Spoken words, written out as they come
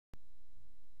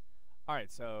Alright,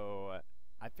 so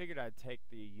I figured I'd take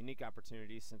the unique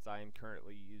opportunity since I am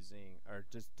currently using, or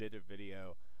just did a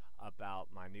video about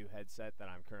my new headset that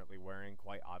I'm currently wearing,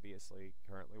 quite obviously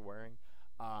currently wearing,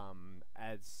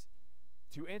 as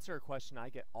to answer a question I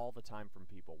get all the time from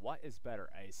people. What is better,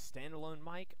 a standalone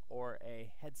mic or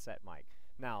a headset mic?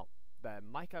 Now, the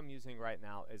mic I'm using right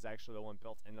now is actually the one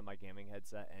built into my gaming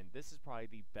headset, and this is probably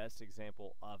the best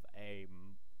example of a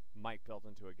mic built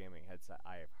into a gaming headset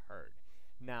I have heard.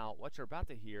 Now, what you're about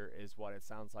to hear is what it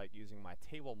sounds like using my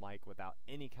table mic without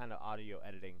any kind of audio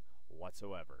editing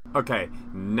whatsoever. Okay,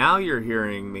 now you're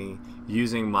hearing me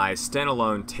using my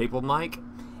standalone table mic.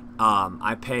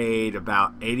 I paid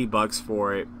about 80 bucks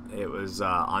for it. It was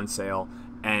on sale,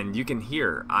 and you can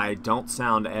hear I don't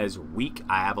sound as weak.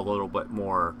 I have a little bit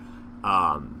more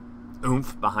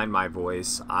oomph behind my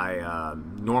voice. I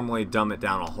normally dumb it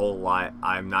down a whole lot.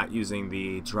 I'm not using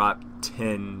the drop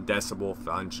 10 decibel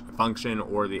function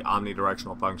or the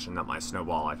omnidirectional function that my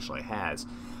Snowball actually has.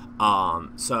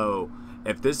 So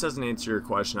if this doesn't answer your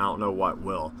question, I don't know what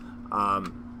will.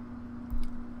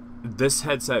 This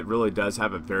headset really does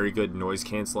have a very good noise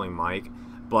canceling mic,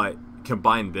 but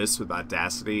combine this with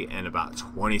Audacity and about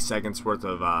 20 seconds worth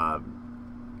of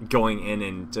going in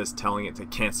and just telling it to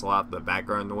cancel out the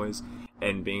background noise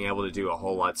and being able to do a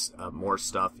whole lot more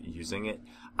stuff using it,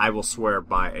 I will swear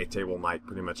by a table mic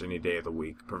pretty much any day of the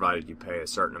week, provided you pay a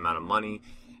certain amount of money.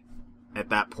 At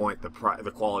that point, the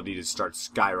quality just starts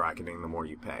skyrocketing the more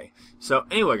you pay. So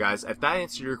anyway, guys, if that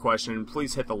answered your question,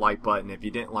 please hit the like button. If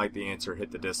you didn't like the answer,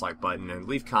 hit the dislike button and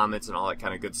leave comments and all that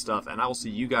kind of good stuff. And I will see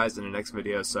you guys in the next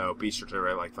video, so be sure to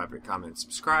rate, like, favorite, comment, and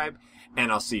subscribe.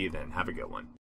 And I'll see you then. Have a good one.